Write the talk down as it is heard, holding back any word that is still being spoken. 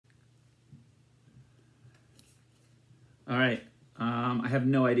All right, I have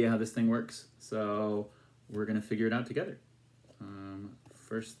no idea how this thing works, so we're gonna figure it out together.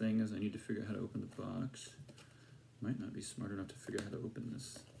 First thing is I need to figure out how to open the box. Might not be smart enough to figure out how to open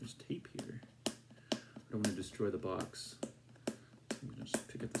this. There's tape here. I don't want to destroy the box. I'm gonna just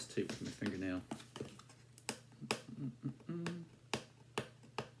pick up this tape with my fingernail.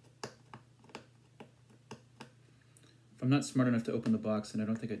 If I'm not smart enough to open the box, then I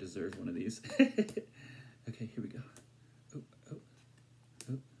don't think I deserve one of these. Okay, here we go. Oh, oh,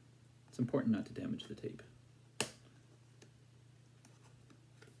 oh. It's important not to damage the tape.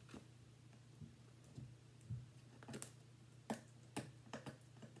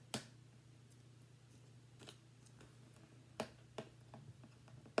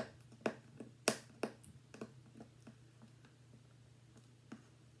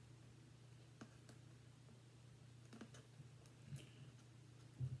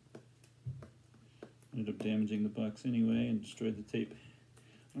 Ended up damaging the box anyway and destroyed the tape. I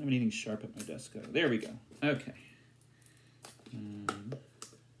don't have anything sharp at my desk. Oh, there we go. Okay.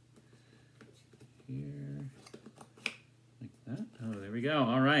 Here, like that. Oh, there we go.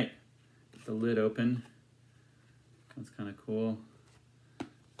 All right. Get the lid open. That's kind of cool.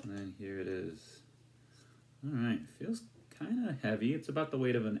 And then here it is. All right. Feels kind of heavy. It's about the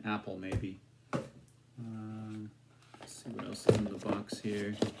weight of an apple, maybe. Let's see what else is in the box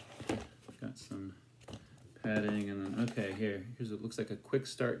here. Got some padding, and then here's it looks like a quick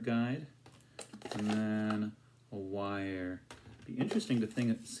start guide, and then a wire. Be interesting to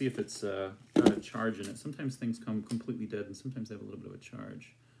see if it's got a charge in it. Sometimes things come completely dead, and sometimes they have a little bit of a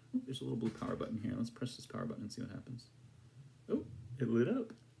charge. Oh, there's a little blue power button here. Let's press this power button and see what happens. Oh, it lit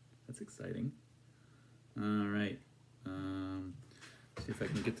up. That's exciting. All right. See if I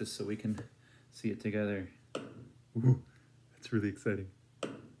can get this so we can see it together. Ooh, that's really exciting.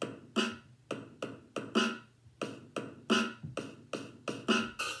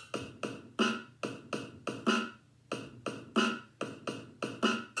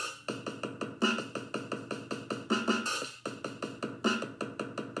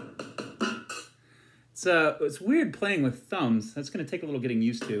 It's weird playing with thumbs. That's going to take a little getting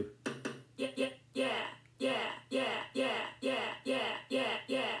used to. Yeah.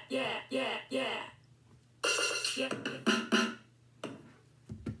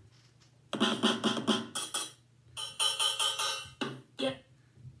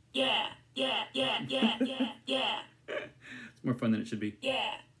 It's more fun than it should be.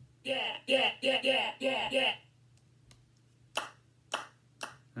 Yeah.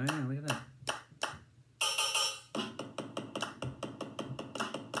 Oh yeah, look at that.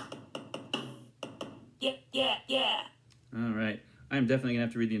 Yeah. All right. I'm definitely going to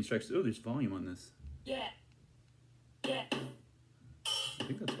have to read the instructions. Oh, there's volume on this. Yeah. I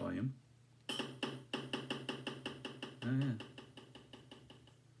think that's volume. Oh,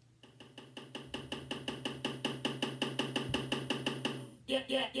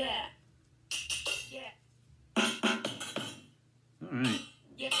 yeah. Yeah. All right.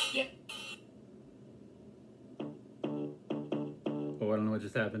 Yeah. Oh, I don't know what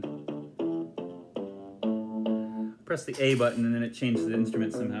just happened. Press the A button and then it changed the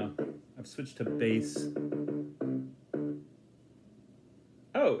instrument somehow. I've switched to bass.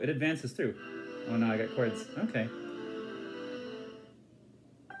 Oh, it advances through. Oh no, I got chords. Okay.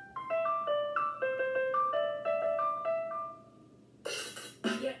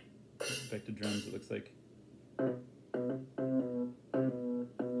 Yeah. Back to drums, it looks like.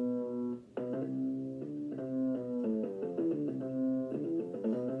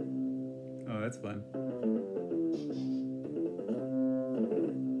 Oh, that's fun.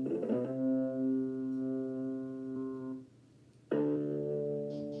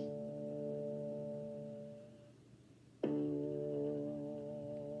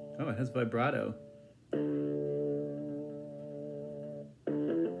 Oh, it has vibrato.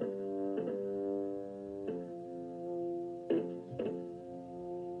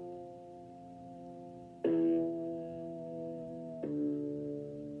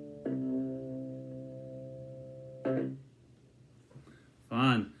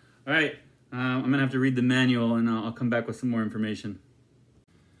 Fun. All right, I'm gonna have to read the manual and I'll come back with some more information.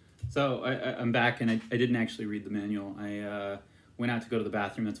 So I'm back, and I didn't actually read the manual. I went out to go to the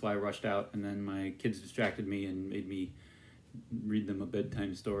bathroom. That's why I rushed out, and then my kids distracted me and made me read them a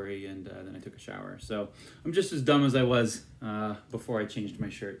bedtime story, and then I took a shower. So I'm just as dumb as I was before I changed my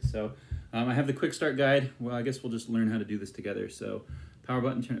shirt. So I have the quick start guide. Well, I guess we'll just learn how to do this together. So power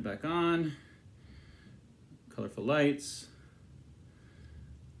button, turn it back on. Colorful lights.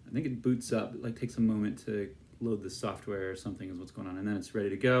 I think it boots up. It takes a moment to load the software or something is what's going on, and then it's ready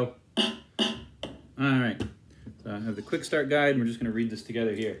to go. All right. So I have the quick start guide, and we're just going to read this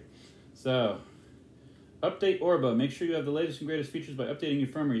together here. So, update Orba. Make sure you have the latest and greatest features by updating your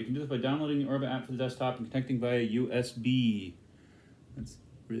firmware. You can do this by downloading the Orba app for the desktop and connecting via USB. That's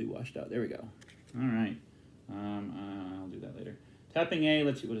really washed out. There we go. All right. I'll do that later. Tapping A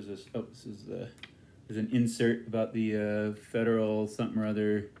lets you, what is this? Oh, this is there's an insert about the federal something or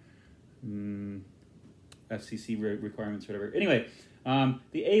other FCC requirements or whatever. Anyway,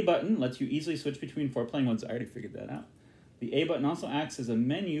 the A button lets you easily switch between 4 playing modes. I already figured that out. The A button also acts as a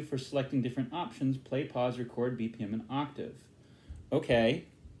menu for selecting different options: play, pause, record, BPM, and octave. Okay.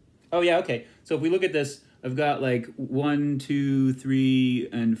 Oh yeah, okay. So if we look at this, I've got like 1, 2, 3,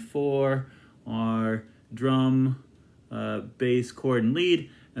 and 4 are drum, bass, chord, and lead.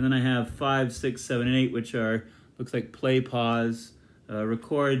 And then I have 5, 6, 7, and 8, which are, looks like play, pause,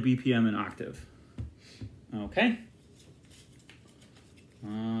 record, BPM, and octave. Okay.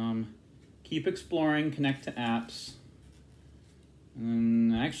 Keep exploring, connect to apps.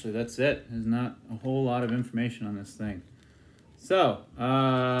 And actually, that's it. There's not a whole lot of information on this thing. So,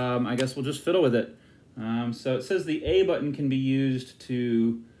 I guess we'll just fiddle with it. So it says the A button can be used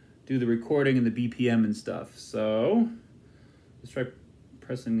to do the recording and the BPM and stuff. So let's try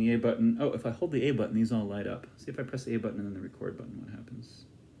pressing the A button. Oh, if I hold the A button, these all light up. See if I press the A button and then the record button, what happens.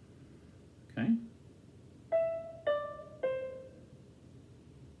 Okay.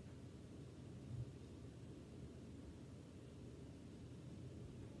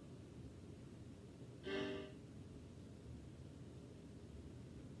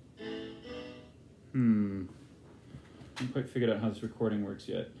 I haven't quite figured out how this recording works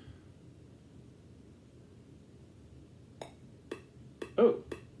yet. Oh,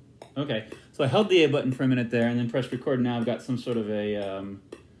 okay. So I held the A button for a minute there and then pressed record. Now I've got some sort of a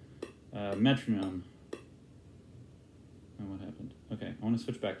metronome. Oh, what happened? Okay, I want to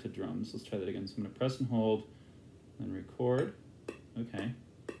switch back to drums. Let's try that again. So I'm going to press and hold, then record. Okay.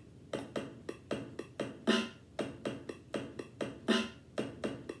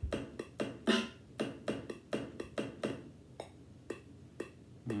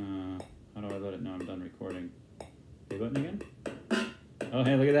 How do I let it know I'm done recording? A button again? Oh,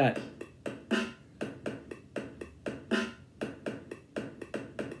 hey, look at that.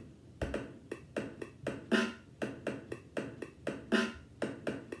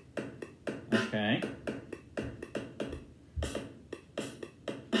 Okay.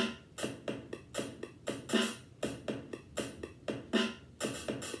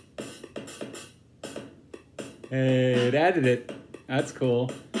 Hey, it added it. That's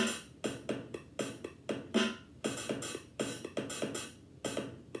cool.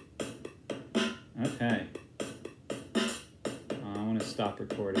 Okay. I want to stop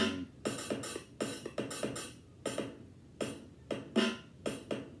recording.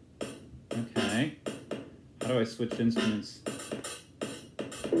 Okay. How do I switch instruments?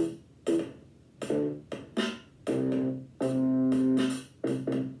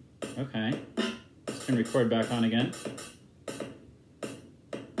 Okay. Just can record back on again.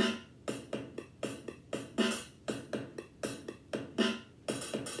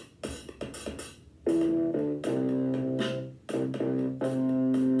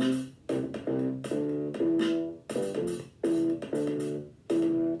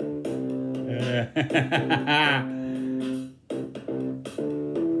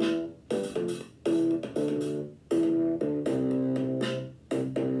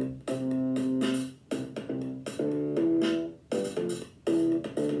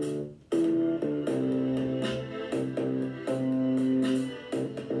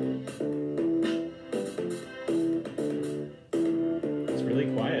 It's really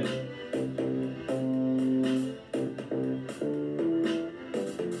quiet.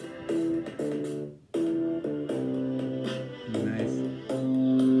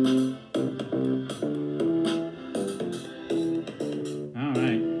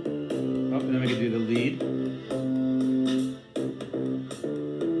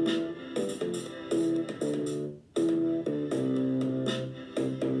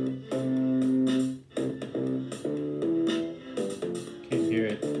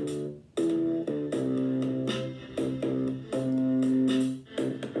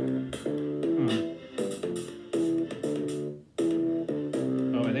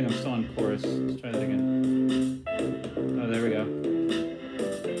 Chorus. Let's try that again. Oh, there we go.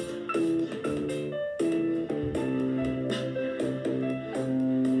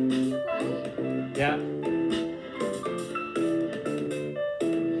 Yeah.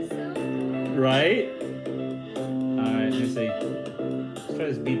 Right? Alright, let me see. Let's try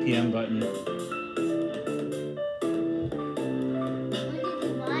this BPM button. When did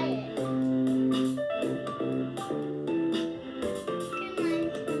you buy it?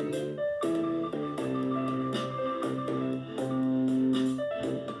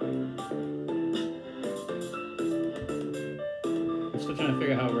 still trying to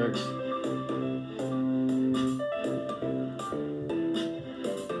figure out how it works.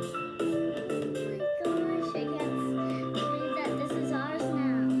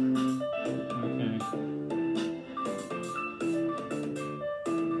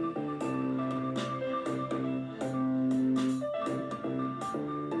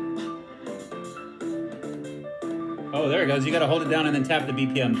 Oh, there it goes. You gotta hold it down and then tap the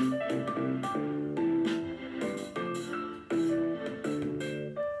BPM.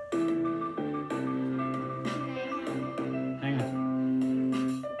 Hang on.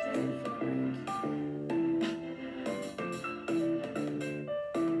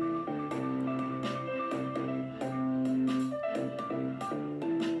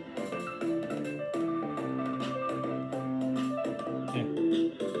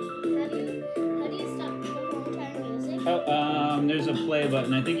 Oh, there's a play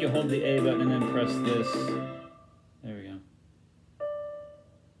button. I think you hold the A button and then press this. There we go.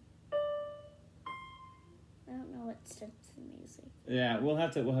 I don't know what starts the music. Yeah, we'll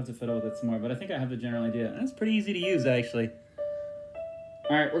have to fiddle with it some more, but I think I have the general idea. That's pretty easy to use, actually.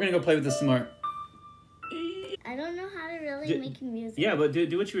 All right, we're gonna go play with this some more. I don't know how to really make music. Yeah, but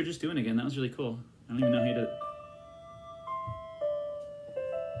do what you were just doing again. That was really cool. I don't even know how you did it.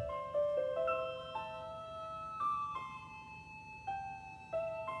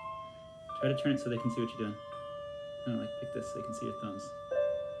 Try to turn it so they can see what you're doing. No, like pick this so they can see your thumbs.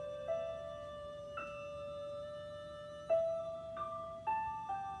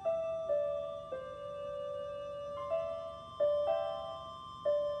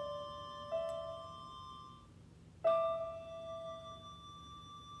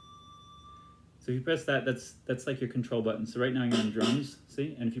 So if you press that, that's like your control button. So right now you're on drums,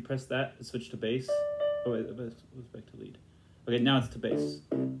 see? And if you press that, it switch to bass. Oh wait, it goes back to lead. Okay, now it's to bass.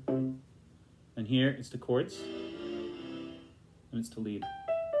 And here it's to chords. And it's to lead.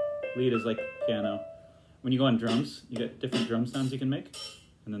 Lead is like piano. When you go on drums, you get different drum sounds you can make.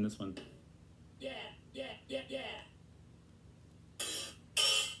 And then this one. Yeah, yeah, yeah, yeah.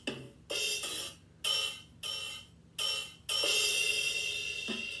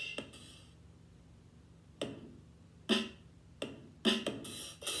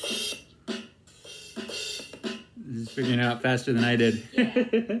 This is figuring it out faster than I did. I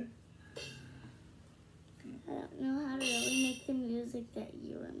don't know how to really make the music that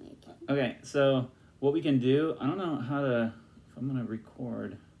you were making. Okay, so what we can do, I don't know how to, if I'm gonna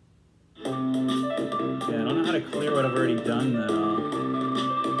record. Yeah, I don't know how to clear what I've already done though.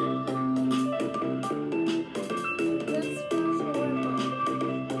 What smells horrible?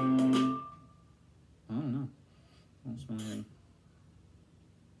 I don't know. I don't smell anything.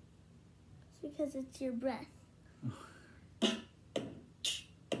 It's because it's your breath.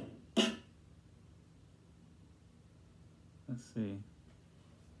 Let's see.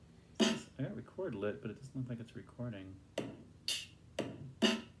 I got record lit, but it doesn't look like it's recording.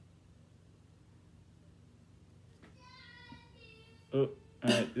 Oh,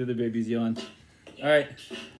 alright, the other baby's yelling. Alright.